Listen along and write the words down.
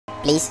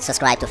Please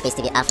subscribe to Face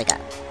TV Africa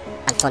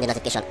and turn the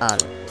notification on.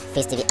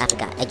 Face TV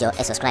Africa, ẹ jọ̀ọ́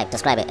ẹ subscribe,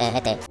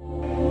 hete.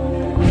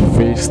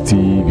 Face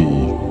TV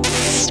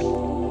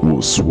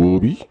was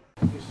Swoby.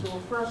 So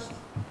first,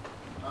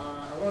 I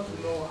want to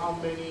know how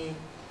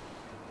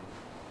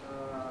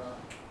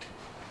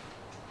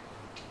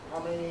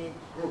many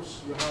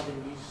groups you have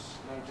in these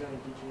Nigerian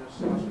indigenous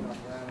national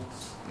bands.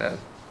 Yes.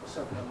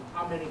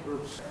 How many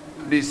groups?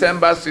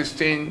 December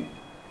 16,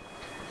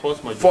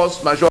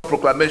 Force Majeure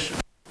Proclamation.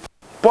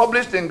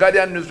 Published in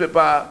Guardian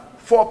newspaper,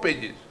 4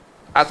 pages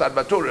as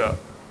advertorial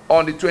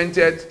on the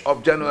 20th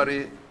of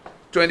January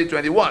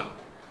 2021.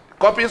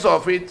 Copies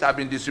of it have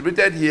been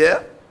distributed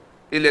here.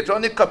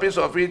 Electronic copies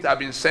of it have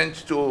been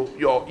sent to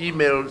your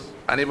emails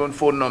and even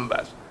phone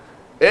numbers.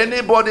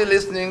 Anybody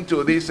listening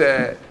to this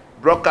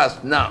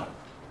broadcast now,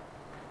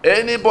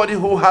 anybody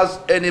who has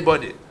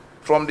anybody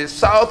from the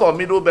south or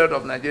middle belt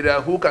of Nigeria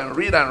who can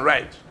read and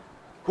write,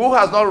 who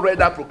has not read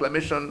that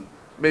proclamation,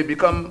 may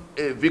become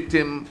a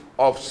victim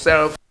of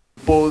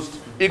self-imposed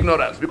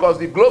ignorance, because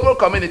the global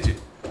community,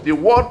 the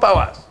world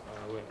powers,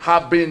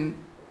 have been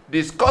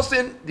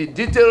discussing the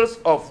details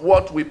of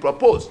what we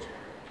proposed.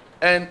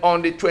 And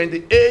on the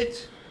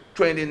 28th,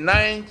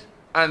 29th,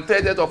 and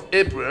 30th of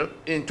April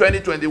in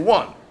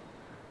 2021,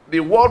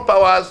 the world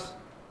powers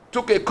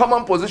took a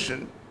common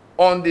position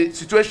on the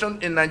situation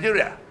in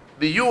Nigeria.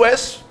 The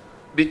US,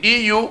 the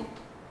EU,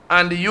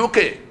 and the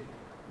UK,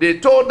 they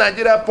told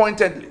Nigeria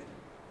pointedly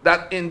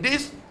that in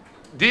this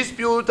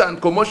dispute and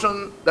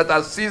commotion that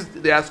has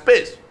seized their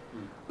space,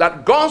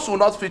 that guns will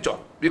not feature,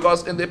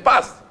 because in the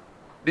past,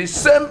 the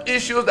same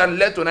issues that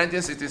led to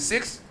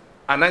 1966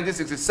 and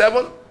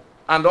 1967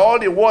 and all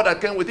the war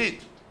that came with it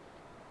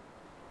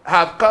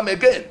have come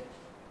again.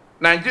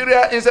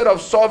 Nigeria, instead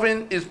of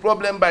solving its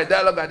problem by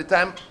dialogue at the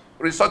time,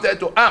 resorted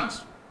to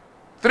arms.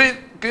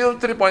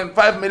 Killed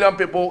 3.5 million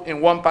people in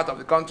one part of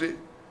the country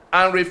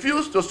and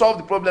refused to solve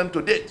the problem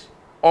to date.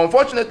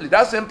 Unfortunately,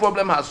 that same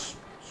problem has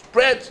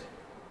spread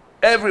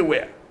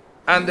everywhere.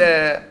 And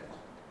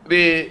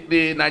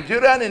the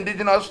Nigerian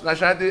Indigenous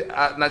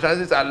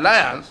Nationalities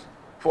Alliance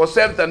for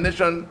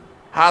Self-Determination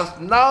has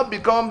now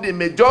become the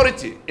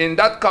majority in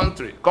that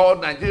country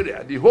called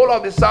Nigeria. The whole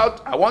of the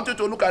South, I want you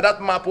to look at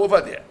that map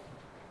over there.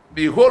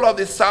 The whole of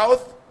the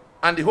South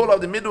and the whole of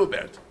the Middle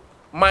Belt,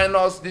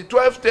 minus the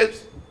 12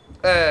 states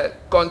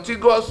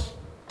contiguous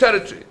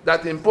territory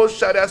that imposed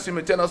Sharia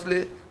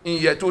simultaneously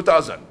in year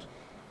 2000.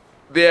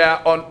 They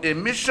are on a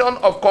mission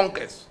of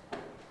conquest.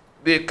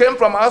 They came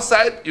from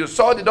outside. You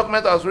saw the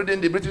document I was reading.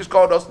 The British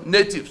called us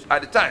natives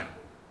at the time.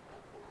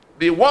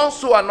 The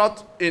ones who are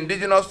not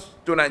indigenous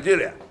to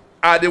Nigeria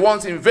are the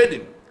ones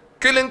invading,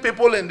 killing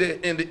people in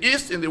the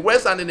east, in the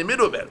west, and in the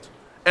middle belt.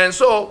 And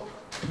so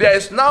there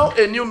is now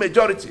a new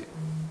majority.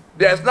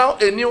 There is now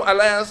a new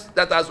alliance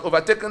that has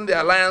overtaken the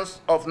alliance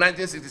of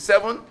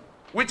 1967,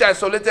 which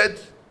isolated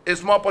a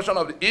small portion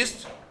of the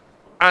east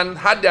and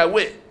had their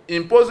way,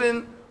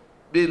 imposing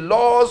the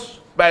laws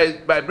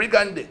by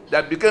brigand day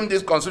that became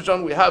this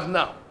constitution we have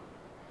now.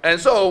 And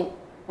so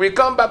we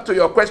come back to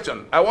your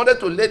question. I wanted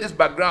to lay this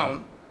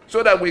background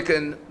so that we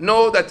can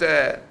know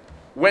that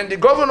when the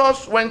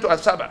governors went to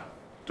Asaba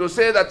to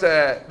say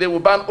that they will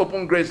ban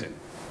open grazing,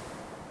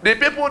 the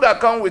people that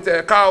come with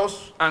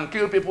cows and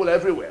kill people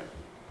everywhere,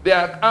 they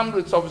are armed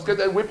with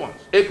sophisticated weapons,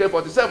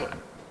 AK-47.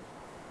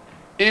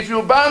 If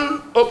you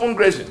ban open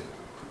grazing,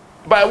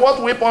 by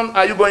what weapon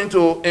are you going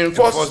to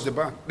enforce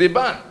the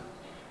ban?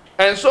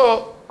 And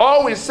so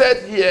all we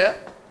said here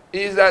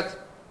is that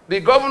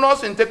the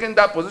governors, in taking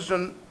that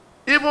position,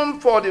 even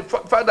for the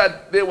fact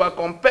that they were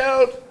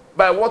compelled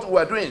by what we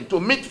were doing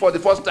to meet for the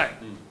first time,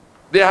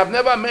 they have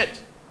never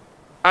met.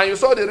 And you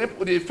saw the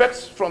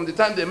effects from the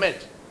time they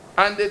met.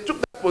 And they took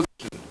that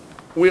position.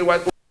 We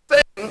were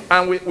saying,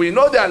 and we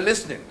know they are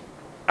listening,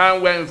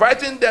 and we're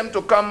inviting them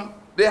to come.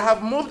 They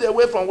have moved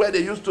away from where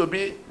they used to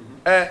be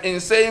in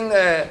saying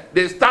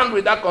they stand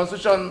with that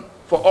constitution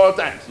for all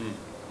times.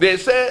 They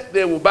say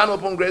they will ban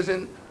open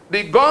grazing.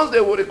 The guns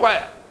they will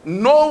require,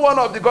 no one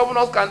of the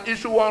governors can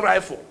issue one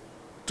rifle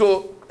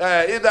to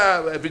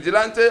either a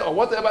vigilante or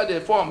whatever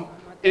they form.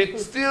 It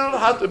still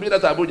has to be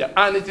that Abuja.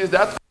 And it is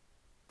that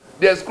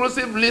the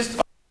exclusive list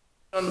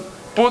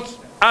of puts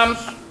arms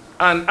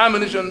and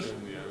ammunition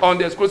on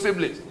the exclusive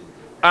list.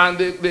 And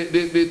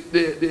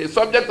the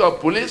subject of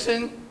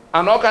policing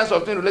and all kinds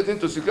of things relating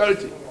to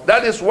security.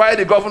 That is why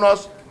the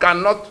governors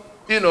cannot,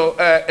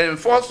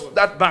 enforce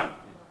that ban.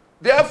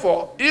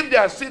 Therefore, if they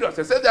are serious,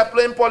 they say they are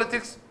playing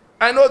politics,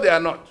 I know they are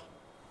not.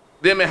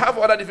 They may have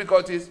other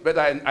difficulties, but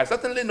I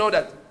certainly know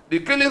that the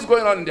killings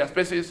going on in their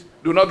spaces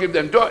do not give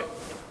them joy.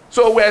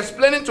 So we're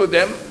explaining to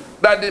them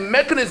that the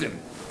mechanism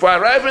for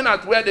arriving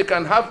at where they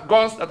can have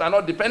guns that are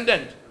not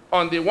dependent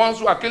on the ones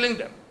who are killing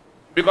them,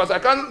 because I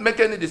can't make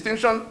any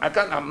distinction,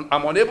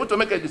 I'm unable to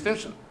make a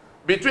distinction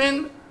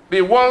between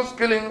the ones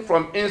killing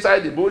from inside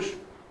the bush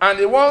and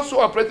the ones who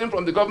are operating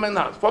from the government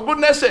house. For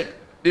goodness sake,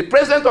 the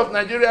president of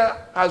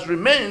Nigeria has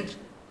remained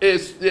a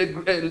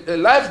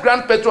life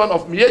grand patron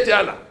of Miyetti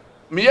Allah.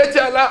 Miyetti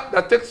Allah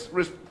that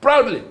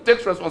proudly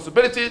takes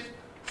responsibility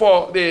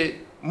for the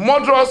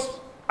murderous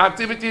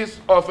activities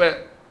of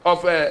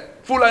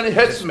Fulani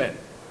headsmen.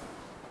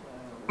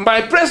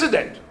 My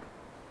president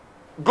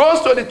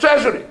goes to the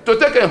treasury to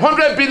take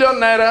 100 billion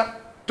naira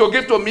to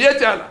give to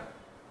Miyetti Allah,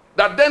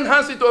 that then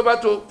hands it over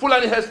to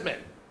Fulani headsmen.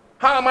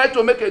 How am I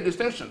to make a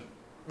distinction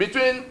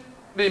between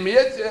the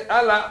Miyetti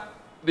Allah,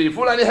 the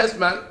Fulani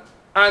headsman,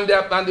 and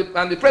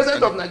the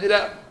president of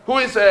Nigeria, who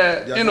is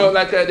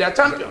their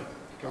champion?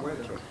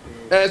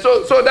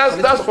 So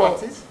that's for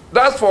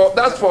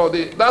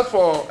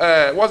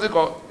what's it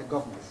called? The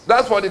governors.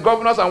 That's for the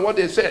governors and what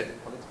they said.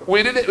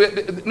 We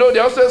didn't. No, they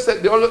also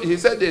said.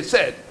 They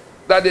said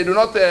that they do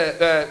not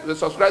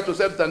subscribe to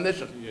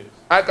self-determination. Yes.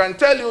 I can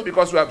tell you,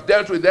 because we have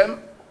dealt with them,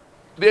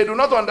 they do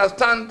not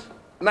understand.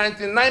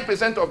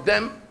 99% of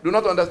them do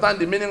not understand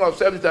the meaning of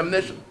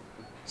self-determination.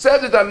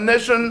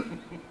 Self-determination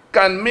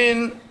can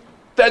mean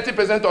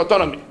 30%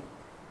 autonomy.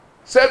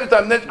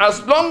 Self-determination,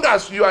 as long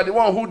as you are the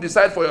one who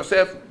decides for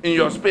yourself in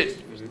your space,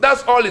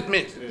 that's all it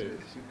means.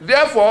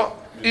 Therefore,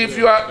 if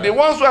you are the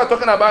ones who are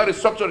talking about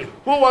restructuring,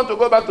 who want to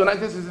go back to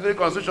 1963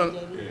 Constitution,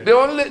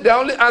 they're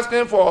only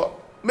asking for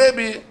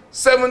maybe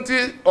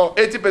 70 or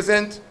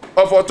 80%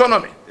 of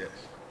autonomy, yes,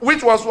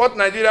 which was what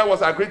Nigeria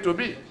was agreed to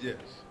be. Yes.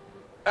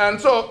 And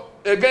so,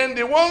 again,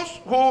 the ones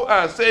who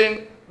are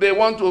saying they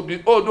want to be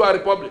Odua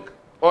Republic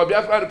or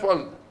Biafra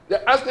Republic,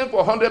 they're asking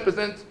for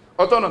 100%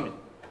 autonomy.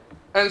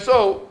 And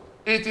so,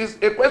 it is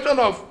a question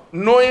of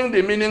knowing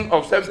the meaning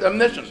of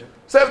self-determination.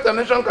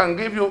 Self-determination can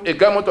give you a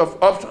gamut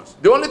of options.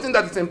 The only thing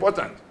that is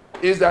important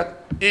is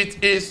that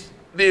it is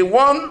the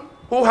one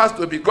who has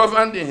to be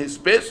governed in his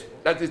space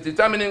that is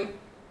determining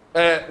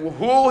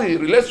who he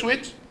relates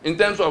with in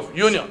terms of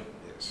union,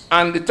 yes,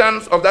 and the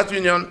terms of that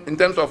union in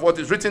terms of what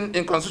is written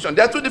in Constitution.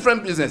 There are two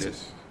different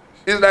businesses.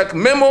 Yes. It's like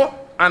memo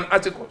and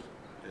articles.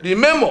 Yes. The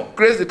memo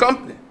creates the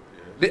company.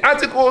 The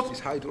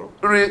articles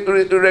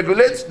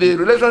regulates the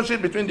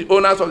relationship between the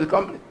owners of the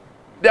company.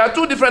 There are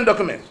two different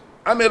documents.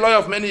 I'm a lawyer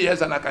of many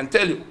years, and I can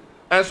tell you.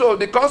 And so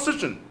the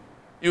Constitution,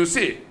 you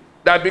see,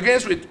 that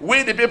begins with,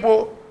 we the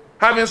people,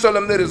 having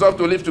solemnly resolved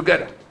to live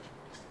together,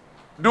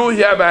 do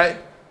hereby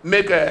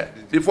make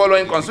the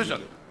following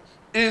Constitution.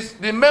 Is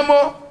the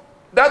memo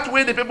that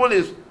we the people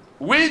is,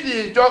 we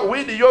the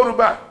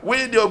Yoruba,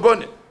 we the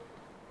Ogoni,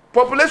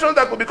 populations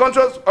that could be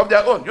conscious of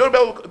their own. Yoruba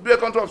will be a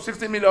country of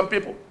 60 million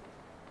people.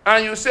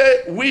 And you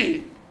say,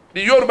 we,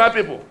 the Yoruba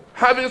people,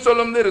 having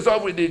solemnly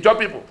resolved with the Ijaw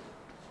people,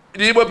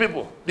 the Igbo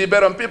people, the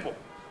Beron people,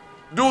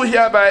 do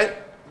hereby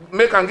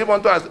make and give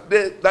unto us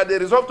that they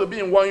resolve to be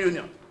in one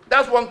union.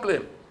 That's one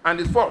claim, and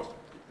it's false.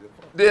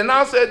 They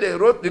now say they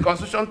wrote the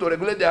Constitution to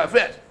regulate their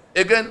affairs.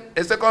 Again,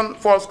 a second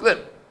false claim.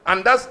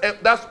 And that's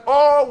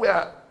all we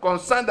are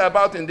concerned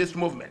about in this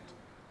movement.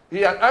 He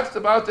had asked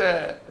about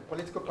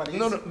political parties.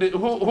 No,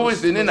 who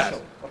is the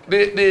Ninas?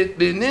 Okay.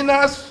 The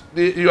Ninas,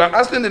 you are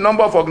asking the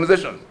number of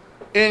organizations.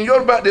 In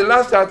Yoruba, the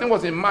last, I think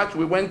was in March,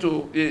 we went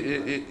to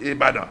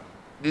Ibadan.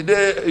 The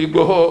day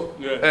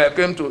Igboho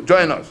came to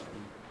join us.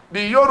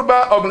 The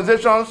Yoruba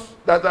organizations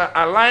that are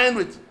aligned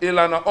with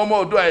Ilana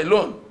Omo Odua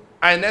alone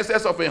are in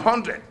excess of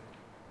 100.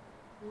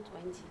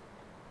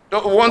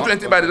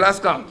 120 by the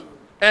last count.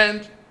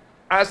 And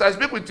as I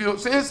speak with you,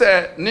 since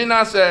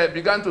Ninas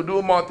began to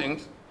do more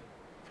things,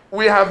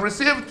 we have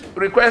received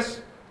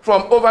requests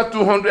from over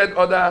 200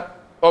 other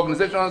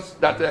organizations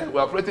that were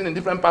operating in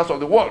different parts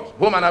of the world,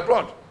 home and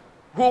abroad,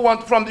 who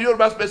want from the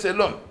Yoruba space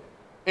alone.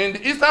 In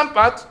the eastern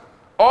part,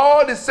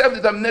 all the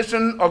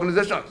self-determination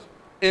organizations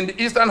in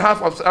the eastern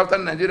half of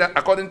southern Nigeria,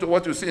 according to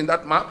what you see in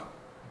that map,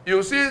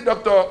 you see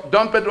Dr.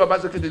 Don Pedro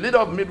Obaseki, the leader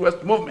of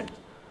Midwest movement.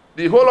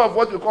 The whole of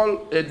what we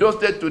call Edo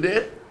State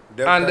today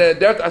and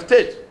Delta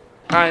State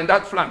are in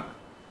that flank.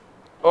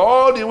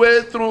 All the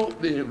way through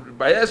the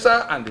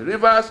Bayelsa and the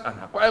rivers and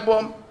Akwa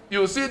Ibom,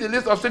 you see the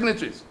list of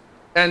signatories.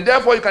 And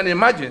therefore, you can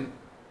imagine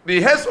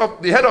the head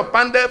of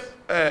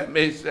PANDEF,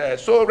 may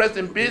so rest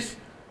in peace,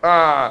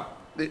 the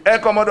Air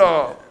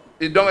Commodore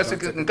Idonga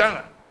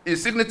Nkanga,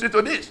 is signatory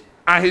to this.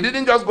 And he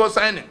didn't just go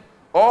signing.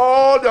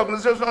 All the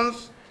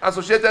organizations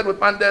associated with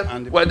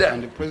PANDEF were there.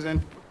 And the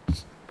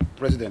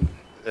president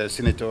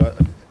Senator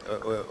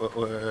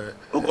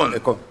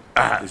Ukon.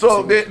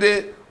 So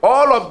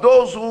all of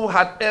those who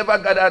had ever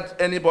gathered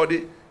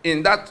anybody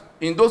in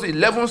those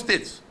 11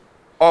 states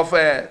of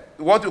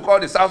what you call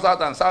the South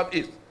and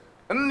Southeast,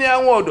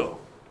 Nyanwodo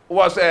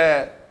was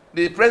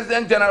the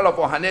President General of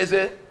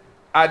Ohanese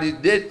at the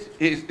date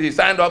he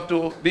signed up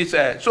to this.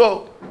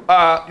 So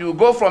you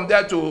go from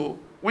there to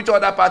which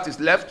other part is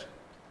left?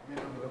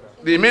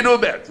 The Middle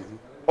Belt.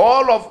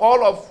 All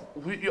of,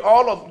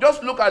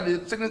 just look at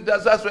the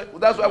signatures.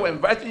 That's why we're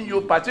inviting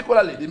you,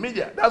 particularly the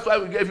media. That's why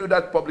we gave you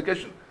that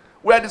publication.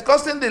 We are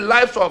discussing the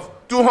lives of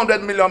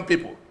 200 million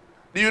people.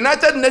 The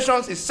United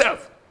Nations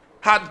itself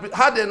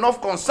had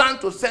enough concern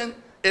to send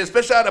a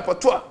special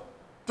rapporteur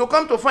to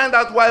come to find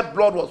out why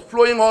blood was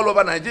flowing all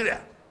over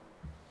Nigeria.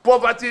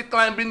 Poverty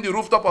climbing the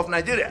rooftop of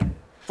Nigeria.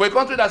 For a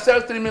country that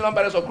sells 3 million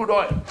barrels of crude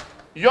oil.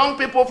 Young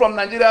people from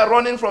Nigeria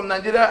running from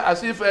Nigeria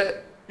as if,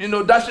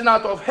 dashing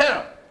out of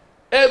hell.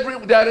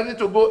 They are ready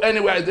to go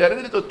anywhere. They are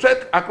ready to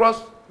trek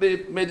across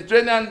the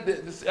Mediterranean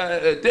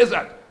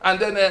desert, and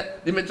then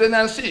the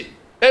Mediterranean Sea.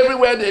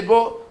 Everywhere they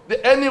go,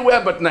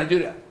 anywhere but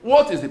Nigeria.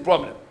 What is the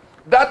problem?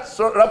 That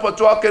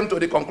rapporteur came to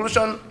the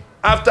conclusion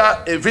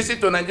after a visit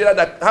to Nigeria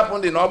that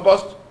happened in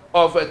August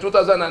of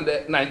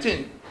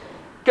 2019,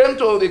 came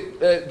to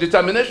the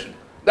determination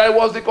that it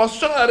was the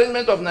constitutional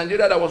arrangement of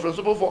Nigeria that was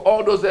responsible for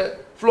all those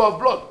flow of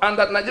blood, and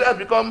that Nigeria has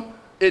become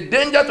a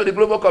danger to the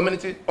global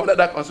community under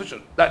that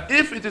constitution. That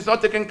if it is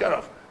not taken care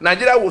of,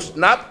 Nigeria will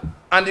snap,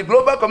 and the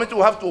global community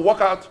will have to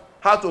work out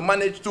how to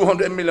manage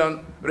 200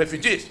 million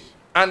refugees,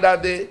 and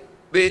that the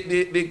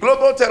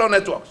global terror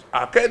networks,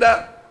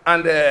 Al-Qaeda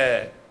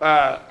and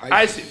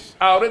ISIS,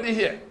 are already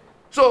here.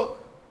 So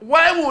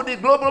why would the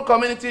global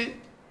community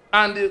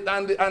and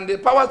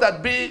the powers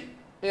that be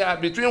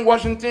between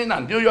Washington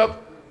and New York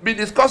be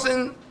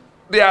discussing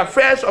the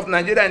affairs of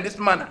Nigeria in this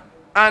manner?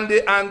 And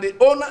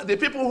the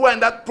people who are in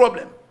that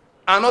problem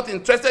are not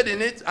interested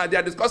in it, and they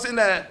are discussing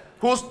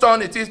whose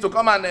turn it is to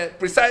come and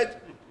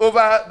preside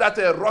over that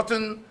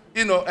rotten,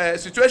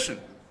 situation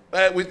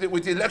with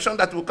the election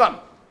that will come.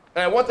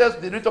 What else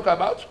did we talk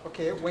about?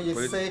 Okay, when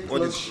you say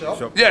close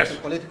shop, yes, the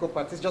political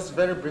parties, just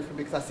very briefly,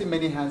 because I see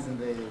many hands in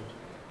the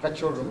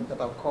virtual room that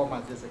have called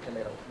as this.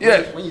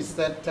 Yes. When you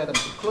said tell them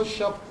to close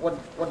shop,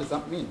 what does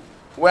that mean?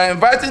 We're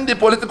inviting the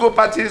political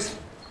parties.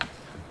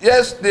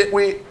 Yes,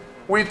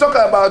 we talk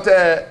about,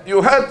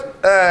 you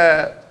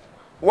heard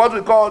what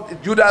we call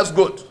Judas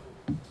goat.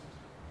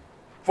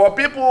 For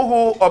people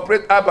who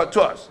operate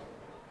abattoirs,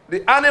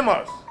 the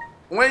animals,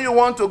 when you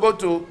want to go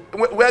to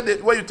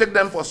where you take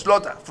them for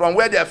slaughter, from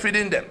where they are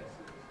feeding them,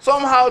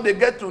 somehow they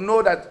get to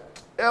know that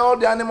all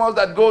the animals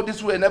that go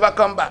this way never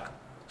come back.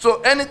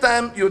 So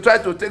anytime you try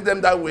to take them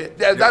that way,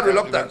 there's that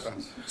reluctance.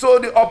 So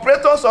the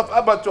operators of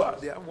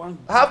abattoirs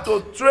have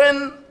to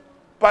train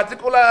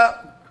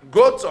particular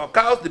goats or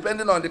cows,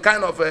 depending on the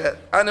kind of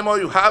animal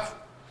you have.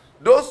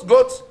 Those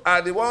goats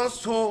are the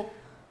ones who,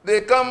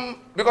 they come,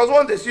 because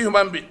once they see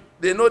human being,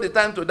 they know the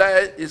time to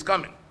die is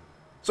coming.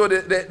 So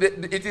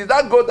it is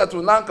that goat that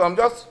will now come,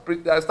 just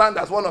stand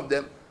as one of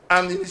them,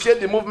 and initiate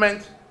the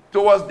movement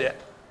towards there.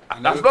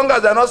 And as long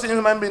as they're not seeing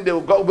human being, they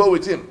will go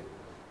with him.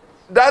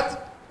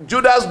 That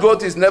Judas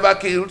goat is never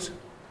killed,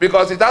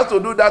 because it has to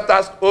do that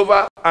task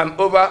over and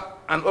over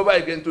and over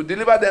again to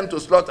deliver them to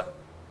slaughter.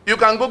 You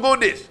can Google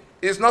this.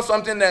 It's not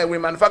something we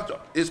manufacture.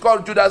 It's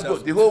called Judas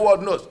goat. The whole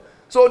world knows.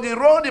 So the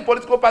role the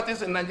political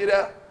parties in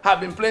Nigeria have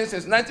been playing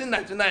since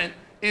 1999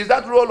 is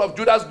that role of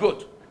Judas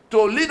goat,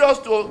 to lead us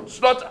to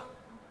slaughter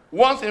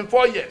once in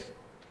 4 years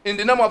in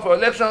the name of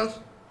elections,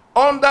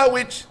 under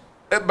which,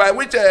 by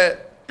which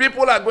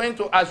people are going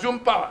to assume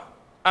power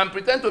and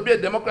pretend to be a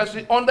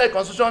democracy under a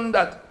constitution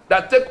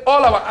that take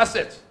all our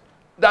assets,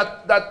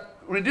 that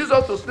reduce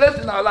us to slaves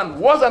in our land,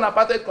 was an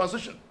apartheid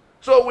constitution.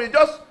 So we're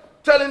just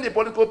telling the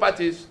political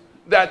parties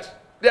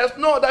that there's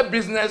no other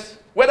business,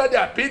 whether they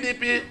are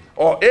PDP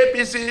or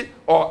APC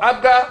or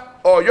ABGA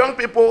or Young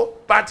People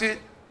Party.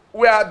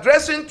 We are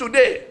addressing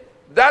today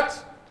that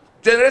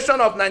generation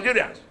of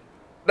Nigerians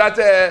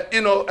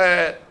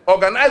that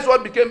organized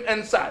what became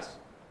NSAS.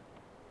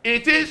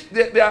 It is,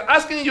 they are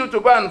asking you to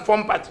go and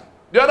form party.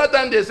 The other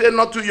time they say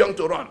not too young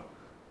to run.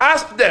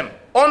 Ask them,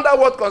 under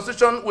what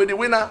constitution will the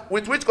winner,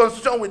 with which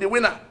constitution will the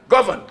winner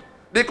govern?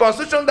 The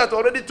constitution that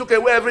already took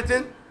away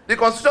everything, the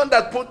constitution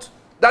that put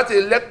that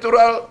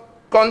electoral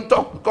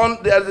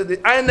the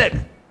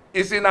INEC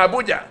is in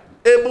Abuja,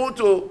 able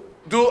to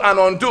do and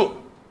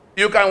undo.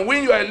 You can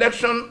win your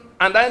election,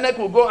 and INEC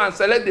will go and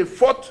select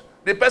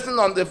the person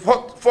on the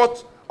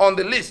fourth on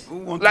the list,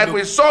 like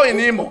we saw in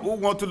Imo. Who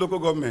want to local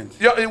government?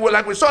 Yeah,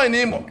 like we saw in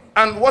Imo.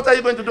 And what are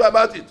you going to do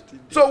about it?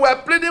 So we're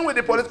pleading with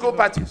the political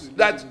parties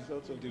that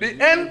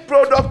the end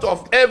product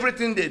of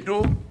everything they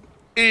do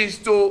is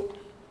to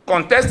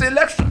contest the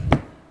election.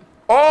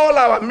 All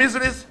our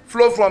miseries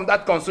flow from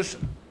that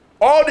constitution.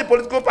 All the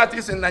political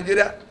parties in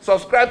Nigeria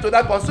subscribe to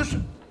that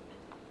constitution.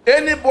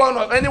 Any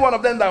one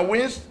of them that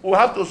wins will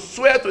have to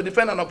swear to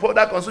defend and uphold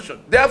that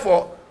constitution.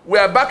 Therefore, we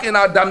are back in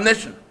our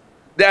damnation.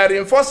 They are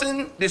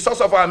reinforcing the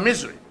source of our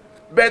misery.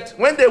 But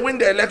when they win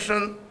the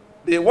election,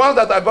 the ones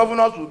that are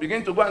governors will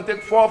begin to go and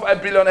take 4 or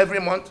 5 billion every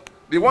month.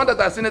 The ones that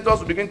are senators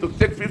will begin to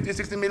take 50,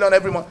 60 million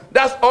every month.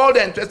 That's all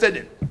they're interested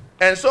in.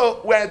 And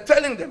so we're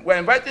telling them, we're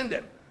inviting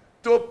them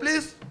to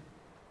please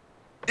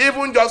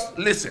even just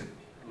listen,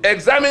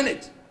 examine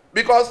it.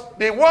 Because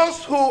the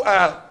ones who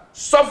are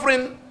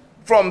suffering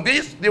from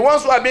this, the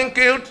ones who are being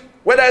killed,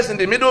 whether it's in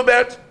the Middle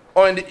Belt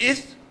or in the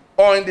East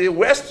or in the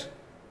West,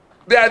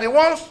 they are the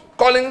ones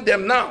calling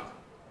them now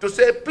to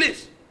say,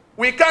 please,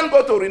 we can't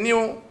go to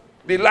renew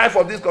the life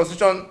of this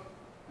constitution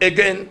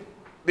again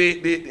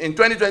in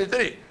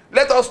 2023.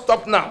 Let us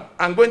stop now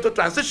and go into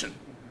transition.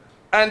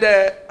 And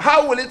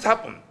how will it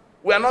happen?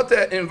 We are not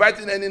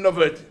inviting any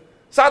novelty.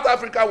 South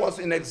Africa was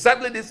in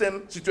exactly the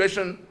same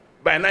situation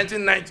by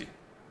 1990.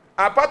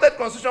 Apartheid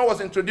constitution was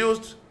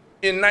introduced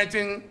in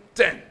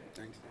 1910.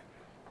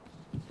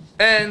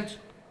 And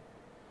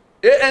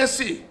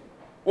ANC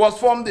was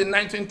formed in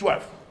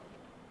 1912.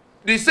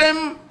 The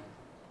same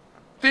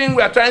thing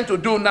we are trying to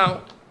do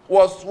now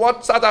was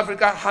what South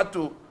Africa had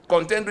to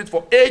contend with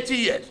for 80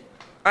 years.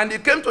 And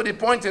it came to the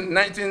point in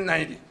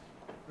 1990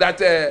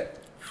 that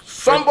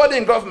somebody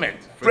in government,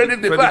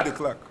 Frederick de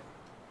Klerk,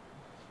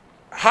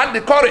 had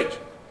the courage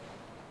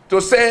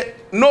to say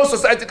no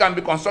society can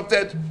be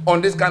constructed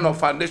on this kind of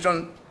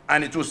foundation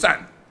and it will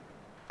stand.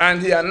 And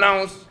he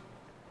announced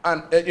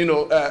an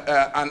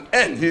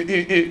end.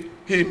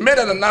 He made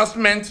an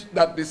announcement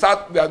that the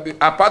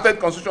apartheid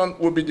constitution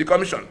will be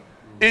decommissioned.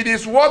 It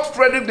is what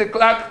Frederick de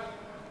Klerk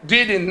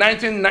did in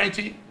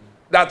 1990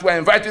 that we're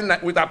inviting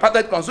with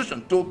apartheid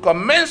constitution to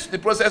commence the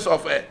process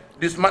of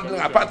dismantling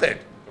apartheid.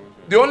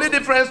 The only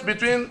difference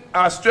between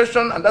our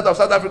situation and that of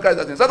South Africa is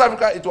that in South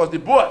Africa it was the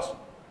Boers,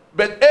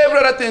 but every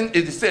other thing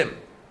is the same.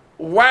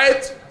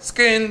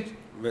 White-skinned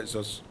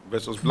versus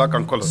black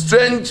and colored.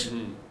 Strange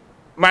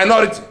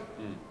minority,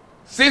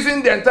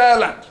 seizing the entire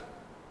land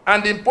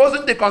and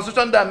imposing the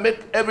constitution that make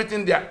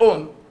everything their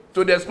own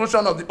to the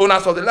exclusion of the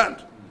owners of the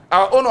land.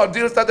 Our own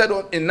ordeal started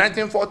in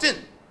 1914.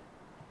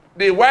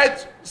 The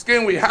white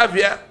skin we have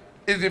here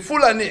is the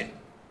Fulani,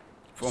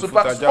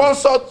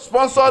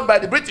 sponsored by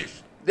the British.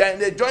 They are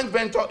in a joint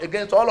venture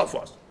against all of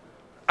us.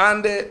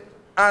 And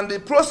the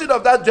proceeds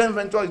of that joint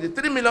venture is the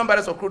 3 million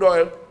barrels of crude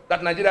oil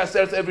that Nigeria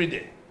sells every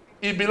day.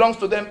 It belongs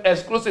to them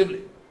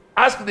exclusively.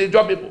 Ask the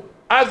Job people,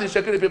 ask the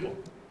Shekiri people,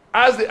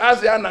 ask the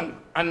Anang,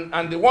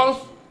 and the ones,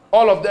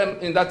 all of them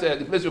in that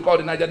the place we call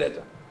the Niger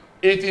Delta.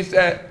 It is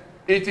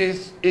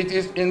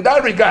in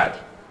that regard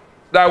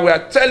that we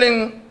are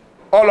telling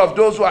all of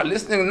those who are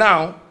listening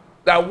now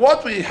that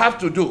what we have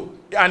to do,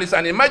 and it's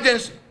an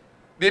emergency,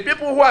 the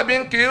people who are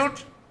being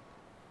killed,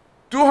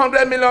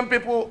 200 million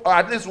people, or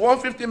at least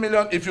 150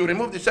 million if you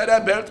remove the Sharia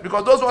belt,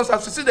 because those ones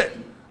have seceded.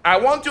 I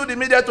want you, the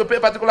media, to pay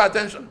particular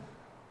attention.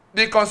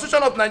 The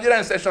Constitution of Nigeria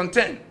in Section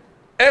 10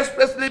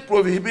 expressly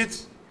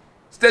prohibits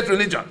state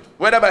religion,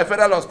 whether by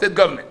federal or state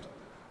government.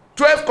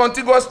 12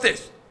 contiguous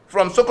states,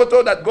 from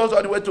Sokoto that goes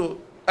all the way to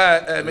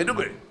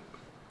Maiduguri,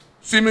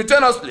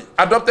 simultaneously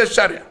adopted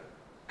Sharia.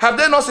 Have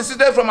they not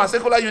seceded from a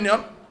secular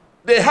union?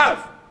 They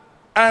have.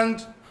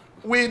 And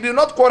we do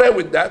not quarrel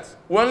with that.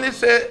 We only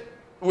say,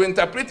 we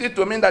interpret it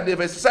to mean that they've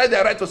exercised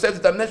their right to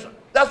self-determination.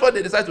 That's what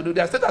they decide to do.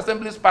 Their state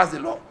assemblies passed the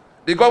law.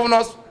 The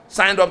governors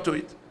signed up to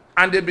it.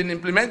 And they've been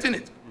implementing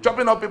it,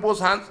 chopping off people's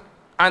hands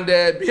and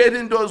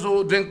beheading those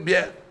who drink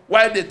beer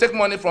while they take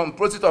money from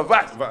proceeds of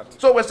VAT.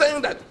 So we're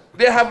saying that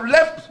they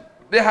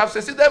have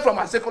seceded from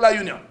a secular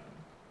union.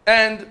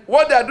 And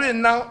what they are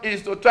doing now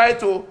is to try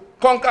to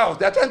conquer us.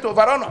 They are trying to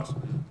overrun us.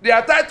 Their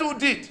title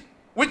deed,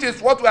 which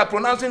is what we are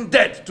pronouncing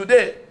dead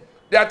today,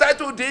 their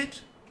title deed,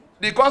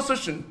 the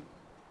Constitution,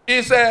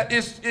 is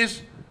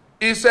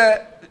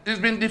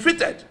been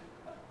defeated.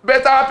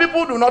 But our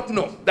people do not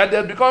know that they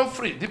have become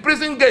free. The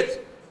prison gate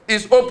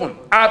is open.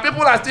 Our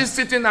people are still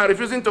sitting and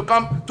refusing to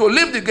come to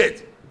leave the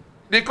gate.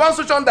 The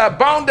Constitution that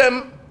bound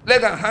them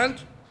leg and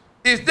hand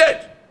is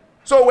dead.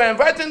 So we're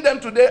inviting them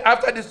today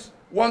after this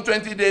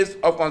 120 days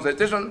of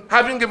consultation,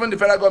 having given the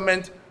federal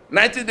government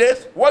 90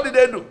 days. What did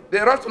they do? They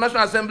rushed to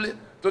National Assembly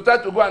to try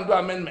to go and do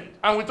amendment.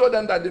 And we told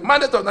them that the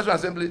mandate of National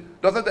Assembly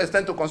doesn't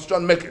extend to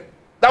constitution making.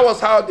 That was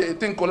how the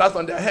thing collapsed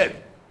on their head.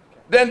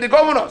 Then the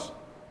governors,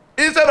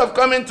 instead of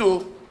coming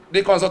to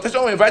the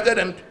consultation, we invited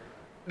them.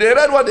 They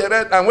read what they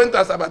read and went to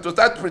Asaba to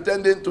start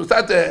pretending, to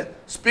start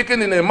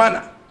speaking in a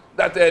manner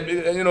that,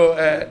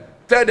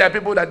 tell their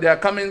people that they are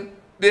coming.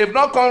 They have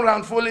not come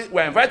around fully.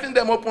 We're inviting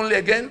them openly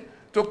again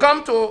to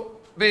come to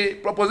the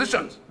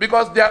propositions,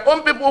 because their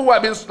own people who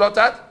have been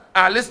slaughtered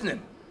are listening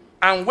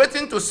and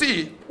waiting to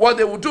see what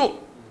they will do.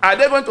 Are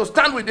they going to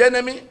stand with the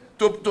enemy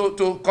to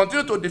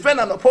continue to defend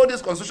and uphold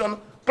this constitution,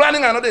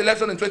 planning another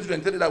election in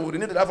 2023 that will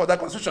renew the life of that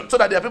constitution so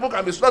that their people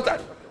can be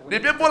slaughtered? The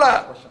people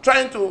are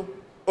trying to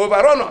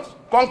overrun us,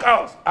 conquer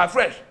us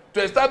afresh,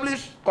 to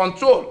establish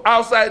control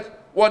outside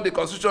what the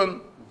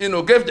constitution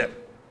gave them.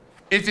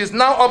 It is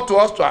now up to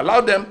us to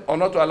allow them or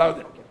not to allow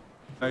them.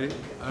 I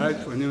write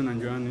for New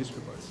Nigerian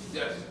newspapers.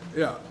 Yes.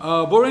 Yeah,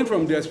 borrowing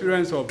from the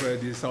experience of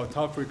the South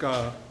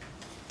Africa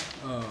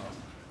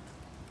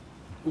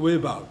way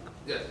back,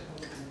 Yes.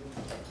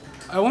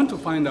 I want to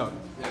find out,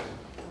 Yes.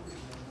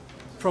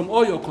 from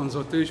all your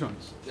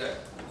consultations, Yes.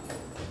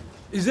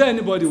 is there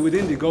anybody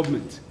within the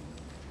government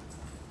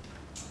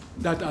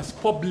that has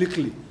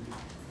publicly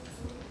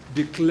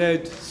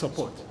declared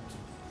support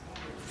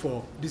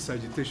for this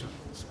agitation?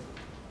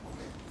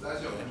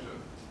 That's your question.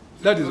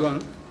 That is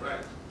one.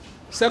 Right.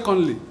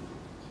 Secondly,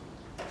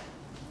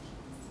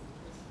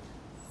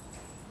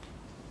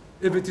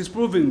 if it is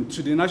proven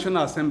to the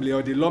National Assembly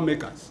or the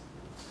lawmakers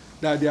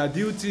that their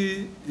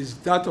duty is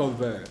that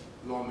of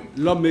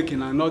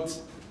lawmaking and not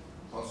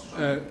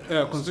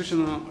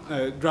constitutional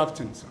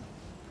drafting,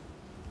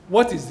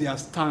 what is their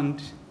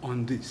stand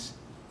on this?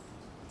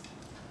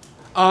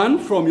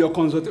 And from your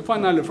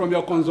finally, from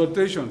your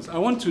consultations, I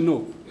want to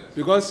know, yes,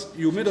 because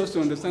you made us to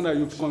understand that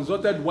you've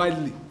consulted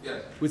widely,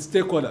 yes, with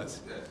stakeholders.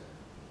 Yes.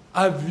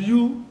 Have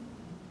you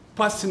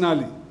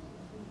personally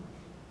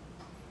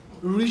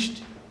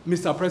reached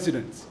Mr.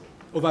 President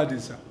over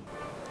this?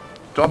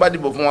 Tí wọ́n bá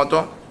dìbò fún wọn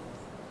tán,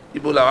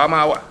 ibo làwa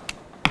máa wà.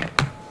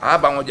 a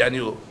bá wọn jà ní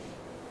o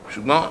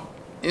ṣùgbọ́n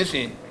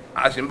nísìn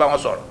a sì ń bá wọn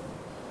sọ̀rọ̀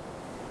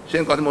ṣé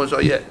nǹkan tí mo sọ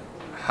yẹ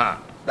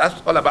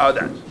that's all about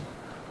that.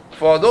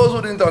 For those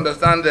who didn't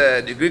understand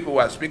the Greek who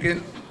was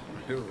speaking,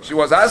 she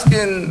was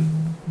asking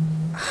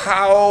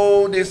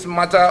how this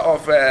matter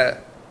of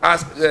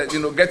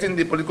getting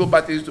the political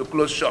parties to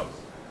close shop.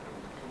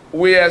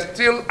 We are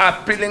still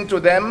appealing to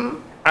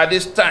them at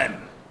this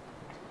time.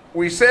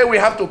 We say we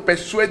have to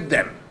persuade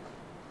them,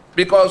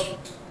 because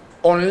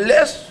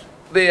unless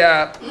they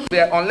are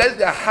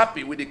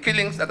happy with the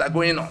killings that are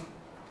going on,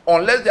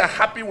 unless they are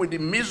happy with the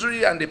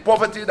misery and the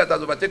poverty that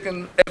has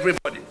overtaken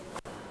everybody,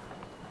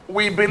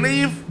 we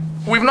believe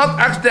we've not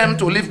asked them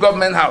to leave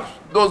government house,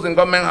 those in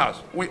government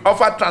house. We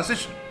offer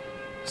transition.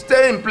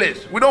 Stay in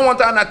place. We don't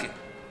want anarchy.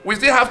 We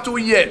still have 2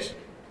 years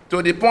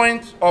to the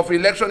point of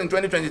election in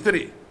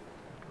 2023.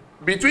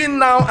 Between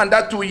now and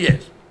that 2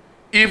 years,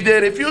 if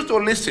they refuse to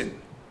listen,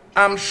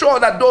 I'm sure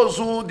that those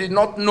who did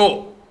not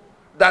know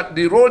that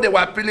the role they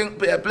were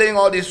playing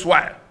all this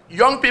while,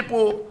 young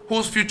people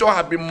whose future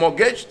have been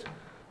mortgaged,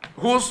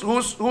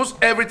 whose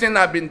everything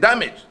have been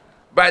damaged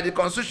by the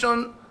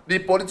constitution the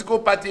political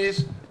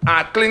parties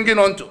are clinging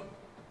on to.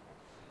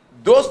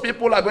 Those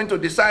people are going to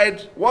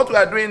decide. What we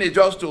are doing is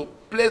just to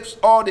place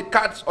all the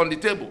cards on the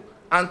table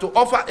and to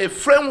offer a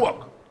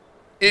framework.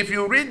 If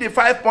you read the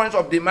 5 points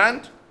of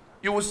demand,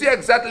 you will see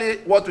exactly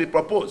what we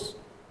propose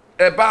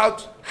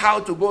about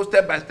how to go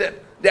step by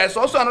step. There's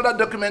also another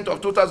document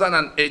of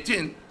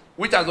 2018,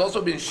 which has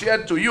also been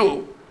shared to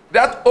you,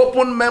 that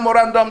open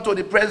memorandum to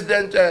the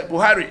President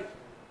Buhari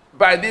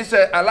by this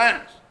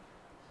alliance,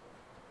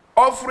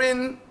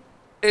 offering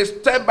a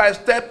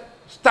step-by-step,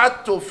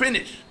 start to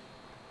finish,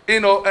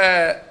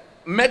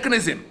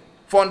 mechanism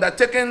for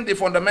undertaking the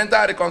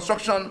fundamental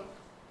reconstruction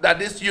that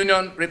this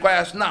union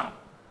requires now.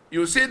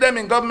 You see them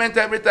in government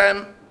every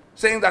time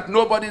saying that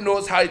nobody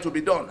knows how it will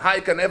be done, how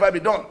it can ever be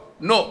done.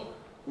 No.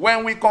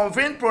 When we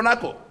convened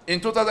PRONACO in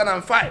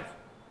 2005,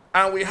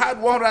 and we had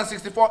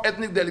 164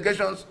 ethnic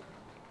delegations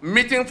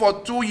meeting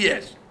for 2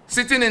 years,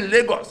 sitting in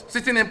Lagos,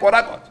 sitting in Port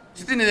Harcourt,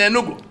 sitting in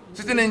Enugu,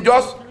 sitting in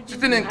Jos,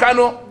 sitting in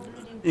Kano,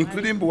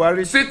 including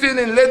Buhari, sitting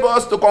in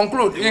Lagos to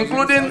conclude,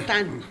 including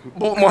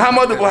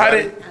Muhammadu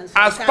Buhari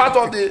as part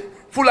of the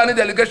Fulani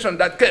delegation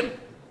that came,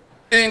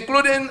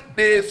 including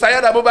the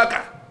Syed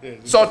Abubakar,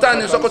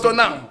 Sultan in Sokoto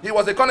now. He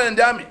was a colonel in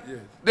the army.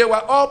 They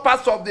were all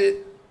parts of the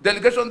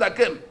delegation that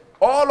came.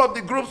 All of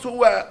the groups who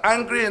were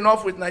angry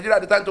enough with Nigeria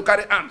at the time to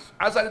carry arms,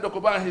 Asali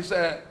Dokuba and his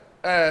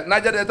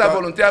Niger Delta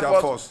Volunteer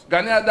Force,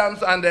 Gani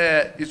Adams and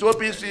his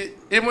OPC,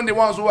 even the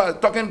ones who were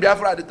talking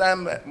Biafra at the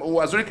time, who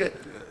was Rike,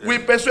 we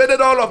persuaded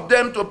all of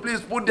them to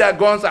please put their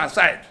guns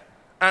aside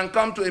and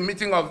come to a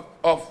meeting of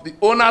the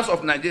owners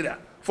of Nigeria.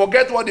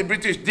 Forget what the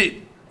British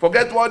did.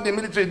 Forget what the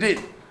military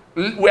did.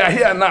 We are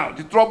here now.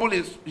 The trouble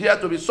is here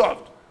to be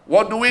solved.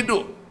 What do we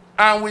do?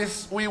 And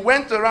we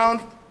went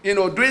around,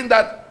 doing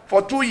that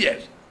for 2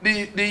 years.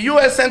 The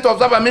US sent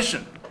observer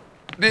mission.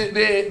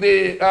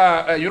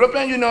 The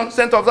European Union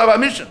sent observer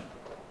mission.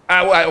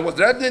 I was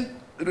directly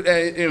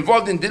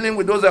involved in dealing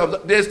with those.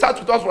 They start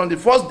with us from the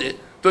first day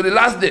to the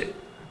last day.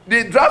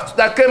 The draft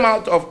that came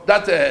out of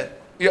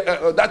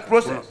that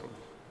process,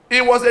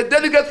 it was a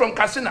delegate from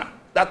Katsina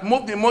that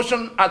moved the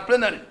motion at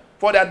plenary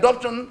for the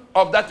adoption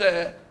of that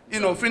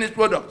finished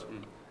product.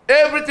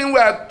 Everything we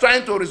are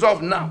trying to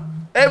resolve now,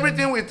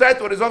 everything we tried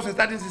to resolve since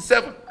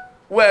 1967,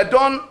 were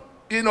done.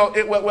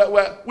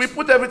 We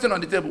put everything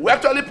on the table. We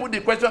actually put the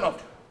question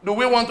of, do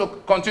we want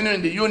to continue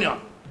in the union?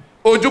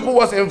 Ojukwu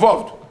was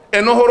involved.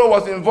 Enohoro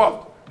was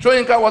involved.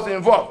 Soyinka was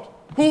involved.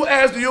 Who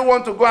else do you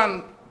want to go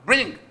and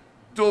bring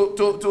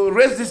to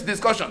raise these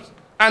discussions?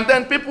 And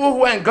then people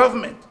who are in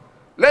government.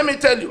 Let me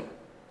tell you,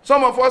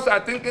 some of us are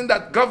thinking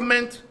that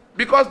government,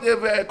 because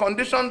they've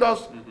conditioned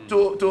us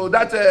to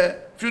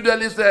that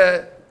feudalist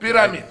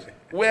pyramid,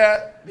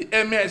 where the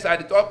emir is at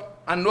the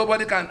top and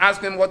nobody can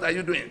ask him, what are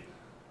you doing?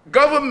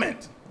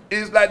 Government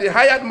is like the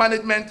hired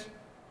management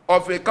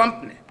of a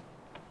company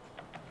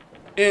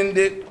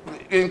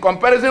in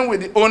comparison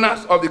with the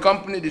owners of the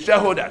company, the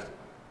shareholders.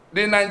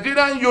 The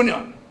Nigerian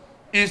Union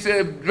is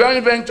a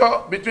joint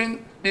venture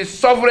between the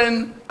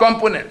sovereign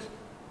components,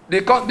 the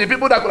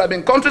people that could have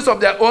been countries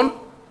of their own,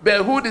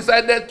 but who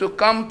decided to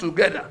come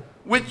together,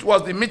 which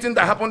was the meeting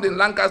that happened in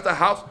Lancaster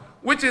House,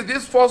 which is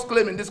this false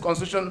claim in this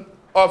constitution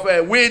of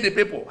we the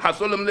people have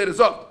solemnly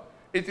resolved.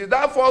 It is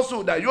that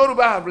falsehood that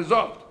Yoruba have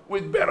resolved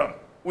with Beron,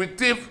 with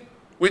Tif,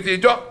 with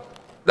Ijo,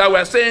 that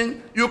we're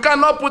saying you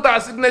cannot put our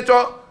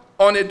signature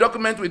on a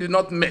document we did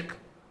not make,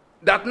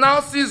 that now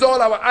sees all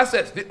our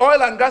assets. The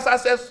oil and gas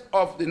assets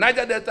of the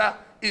Niger Delta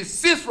is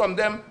seized from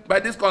them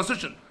by this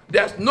constitution.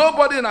 There's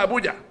nobody in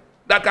Abuja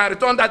that can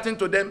return that thing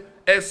to them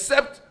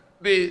except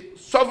the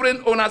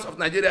sovereign owners of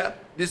Nigeria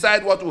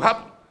decide what will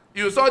happen.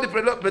 You saw the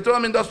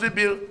petroleum industry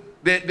bill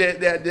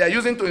they are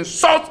using to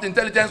insult the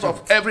intelligence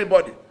of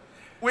everybody.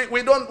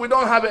 We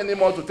don't have any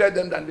more to tell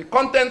them than the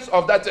contents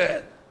of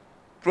that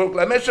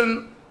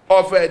proclamation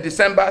of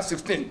December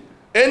 16.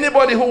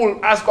 Anybody who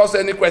will ask us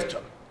any question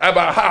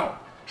about how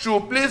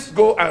should please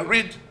go and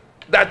read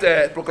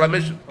that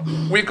proclamation.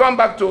 We come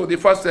back to the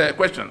first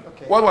question.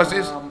 Okay. What was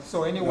this?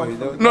 So anyone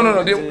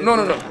from the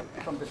No.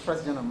 From the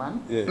first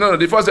gentleman? Yeah. No,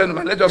 the first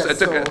gentleman. Let's just Yes,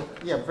 take so, it.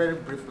 yeah, very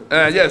briefly.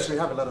 Yes. We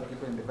have a lot of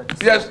people in the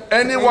budget. Yes, So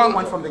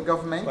anyone from the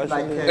government,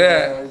 like you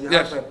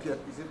yes. have,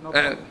 is it not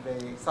the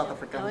South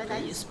African? However,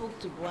 you spoke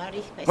to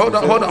Buhari. Hold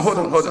on.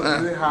 So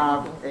do you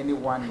have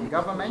anyone in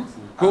government?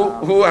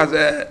 Who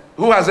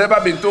has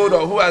ever been told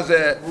or who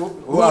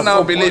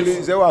now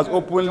believes? They was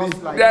openly.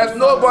 Like There's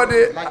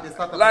nobody like the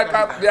South like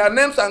African- their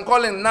names I'm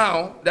calling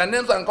now.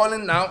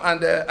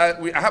 And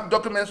I have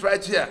documents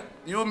right here.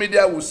 You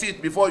media will see it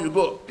before you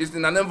go. It's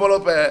in an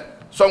envelope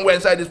somewhere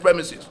inside these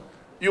premises.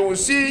 You will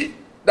see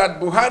that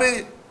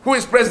Buhari, who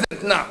is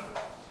president now,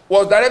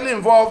 was directly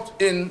involved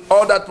in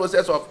all that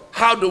process of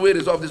how do we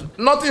resolve this.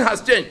 Nothing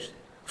has changed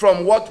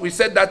from what we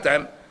said that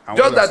time. And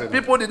Just what I that said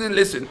people didn't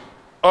listen.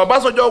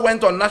 Obasanjo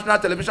went on national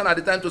television at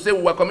the time to say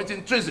we were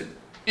committing treason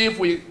if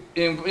we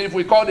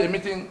called a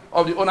meeting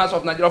of the owners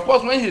of Nigeria. Of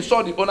course, when he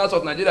saw the owners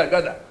of Nigeria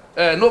gather,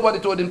 nobody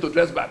told him to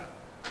dress back.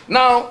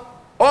 Now,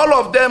 all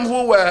of them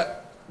who were,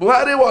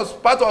 Buhari was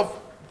part of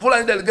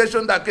Fulani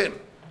delegation that came.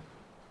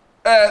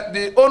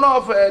 The owner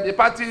of the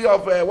party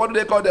of, what do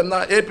they call them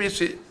now,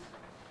 APC,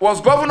 was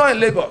governor in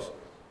Lagos.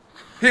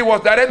 He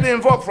was directly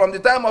involved from the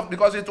time of,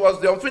 because it was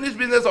the unfinished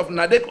business of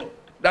Nadeko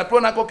that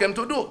Pronaco came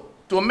to do,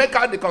 to make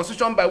out the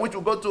constitution by which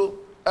we go to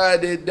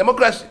the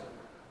democracy.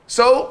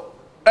 So,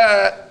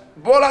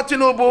 Bola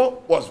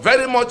Tinubu was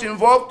very much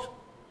involved.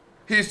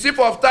 His chief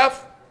of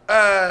staff,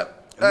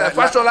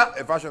 Fashola,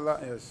 Fashola,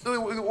 yes.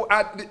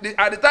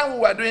 at the time we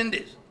were doing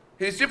this,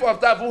 his chief of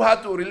staff who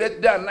had to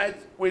relate day and night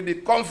with the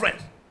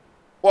conference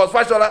was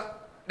Fashola.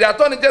 The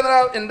Attorney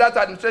General in that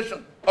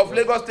administration of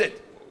Lagos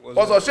State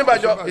was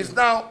Oshibajo, is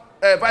now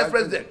Vice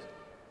President.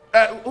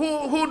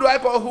 Who do I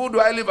call, who do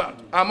I leave out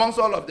amongst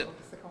all of them?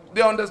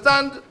 They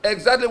understand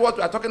exactly what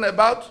we are talking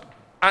about,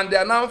 and they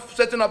are now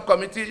setting up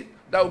committee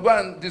that will go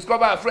and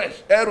discover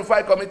afresh,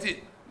 Rufai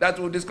committee, that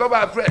will discover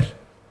afresh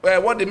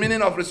what the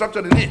meaning of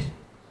restructuring is.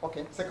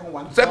 Okay, second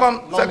one.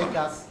 Second.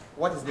 Lawmakers,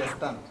 what is their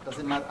stand? Does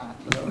it matter?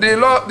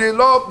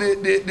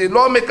 The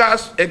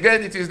lawmakers,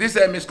 again, it is this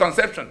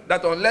misconception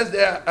that unless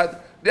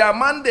their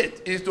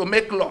mandate is to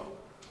make law,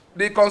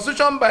 the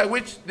constitution by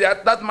which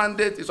that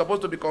mandate is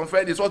supposed to be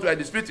conferred is what we are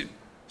disputing.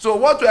 So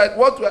what we are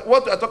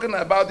talking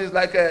about is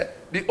like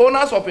the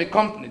owners of a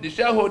company, the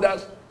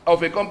shareholders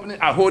of a company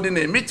are holding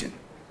a meeting.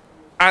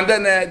 And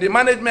then the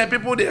management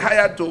people they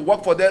hired to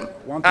work for them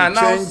are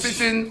now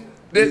sitting.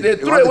 They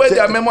threw away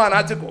their memo and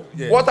article.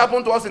 Yeah. What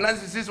happened to us in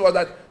 1966 was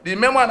that the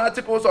memo and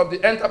articles of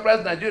the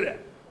Enterprise Nigeria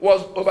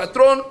was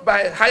overthrown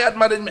by hired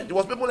management. It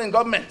was people in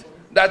government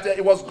that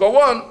it was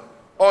go on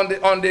the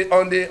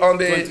 27th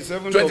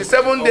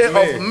day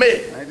of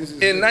May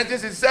in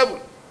 1967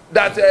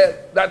 that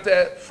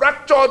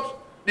fractured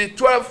the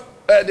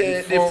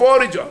 4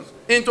 regions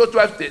into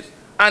 12 states,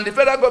 and the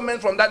federal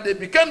government from that day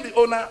became the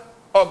owner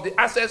of the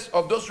assets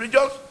of those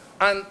regions,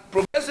 and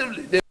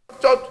progressively they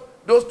fractured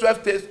those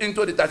 12 states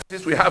into the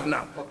 36 we have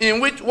now, in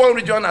which one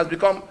region has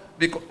become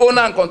the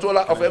owner and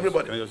controller of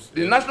everybody.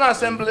 The National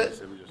Assembly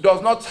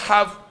does not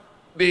have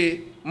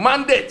the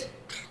mandate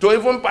to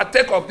even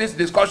partake of this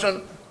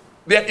discussion.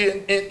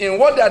 In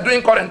what they are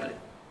doing currently,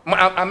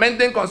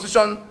 amending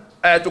constitution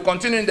to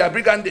continue in their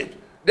brigandage,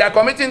 they are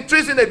committing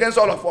treason against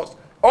all of us.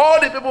 All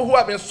the people who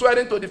have been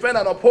swearing to defend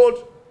and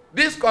uphold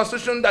this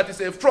constitution that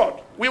is a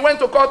fraud. We went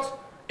to court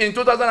in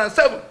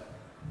 2007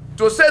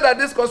 to say that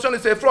this constitution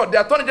is a fraud.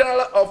 The Attorney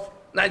General of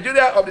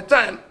Nigeria of the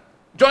time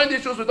joined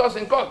issues with us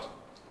in court,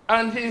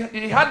 and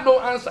he had no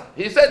answer.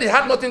 He said he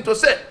had nothing to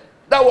say.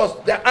 That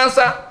was the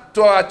answer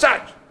to our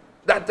charge,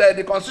 that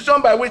the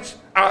constitution by which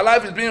our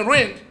life is being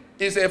ruined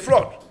is a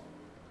fraud.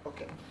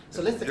 Okay,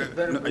 so let's take a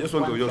very I just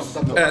want to just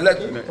to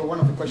one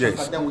of the questions,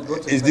 yes. but then we go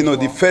to Is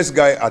the first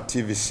guy at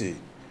TVC.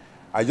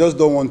 I just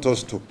don't want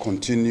us to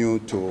continue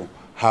to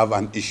have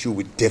an issue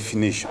with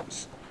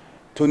definitions.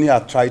 Tony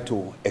had tried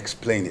to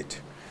explain it.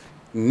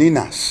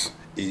 NINAS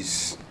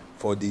is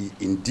for the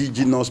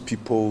indigenous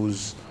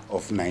peoples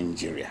of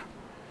Nigeria,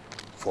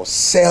 for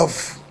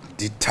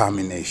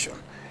self-determination.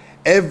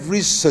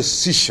 Every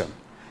secession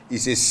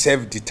is a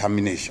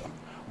self-determination,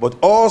 but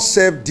all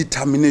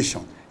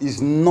self-determination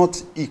is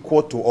not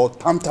equal to or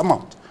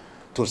tantamount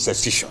to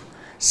secession.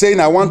 Saying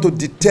I want to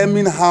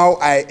determine how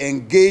I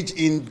engage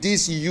in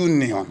this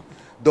union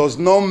does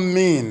not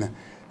mean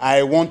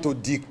I want to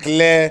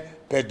declare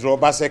Pedro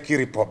Obaseki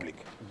Republic.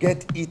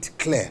 Get it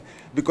clear,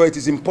 because it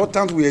is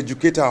important we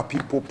educate our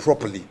people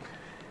properly.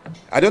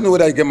 I don't know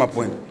whether you get my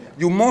point.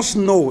 You must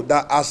know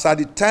that as at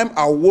the time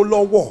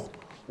Awolowo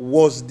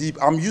was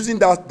I'm using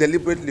that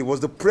deliberately, was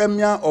the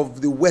premier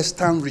of the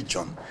Western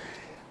region.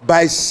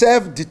 By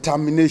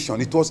self-determination,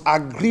 it was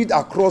agreed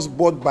across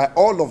board by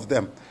all of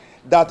them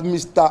that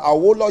Mr.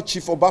 Awolowo,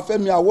 Chief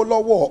Obafemi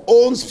Awolowo,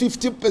 owns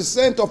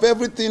 50% of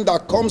everything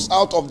that comes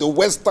out of the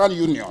Western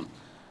Union,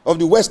 of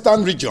the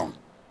Western region.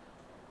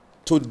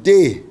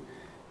 Today,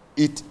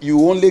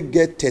 you only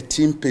get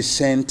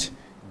 13%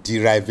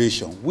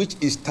 derivation, which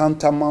is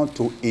tantamount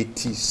to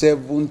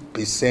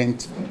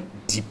 87%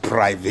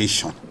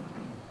 deprivation.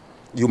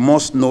 You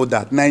must know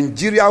that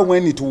Nigeria,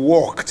 when it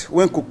worked,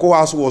 when Cocoa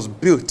House was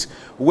built,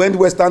 when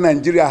Western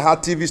Nigeria had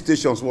TV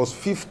stations, was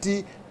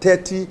 50,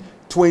 30,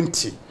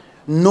 20.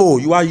 No,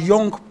 you are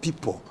young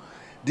people.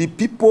 The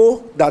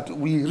people that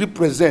we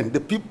represent,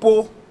 the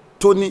people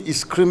Tony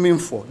is screaming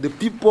for, the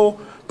people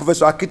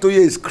Professor Akitoye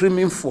is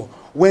screaming for,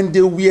 when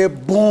they were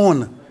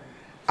born,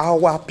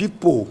 our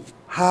people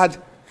had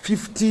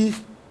 50%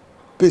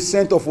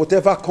 of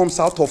whatever comes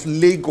out of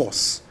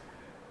Lagos.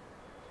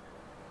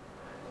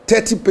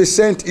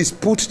 30% is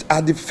put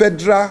at the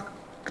federal,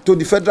 to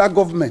the federal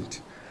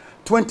government.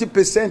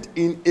 20%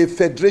 in a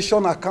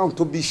federation account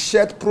to be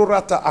shared pro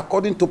rata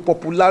according to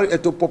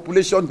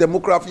population,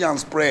 demography, and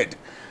spread.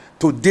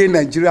 Today,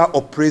 Nigeria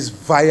operates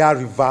via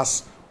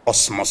reverse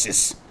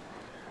osmosis.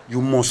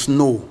 You must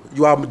know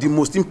you are the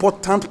most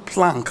important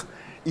plank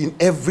in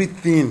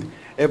everything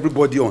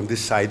everybody on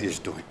this side is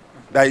doing.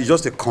 That is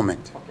just a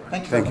comment.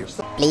 Thank you.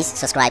 Please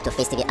subscribe to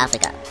Facetv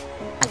Africa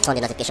and turn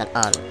the notification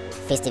on.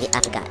 Facetv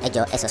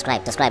Africa,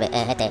 subscribe.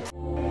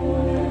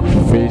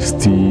 Face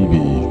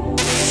TV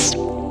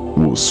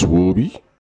was Swoby.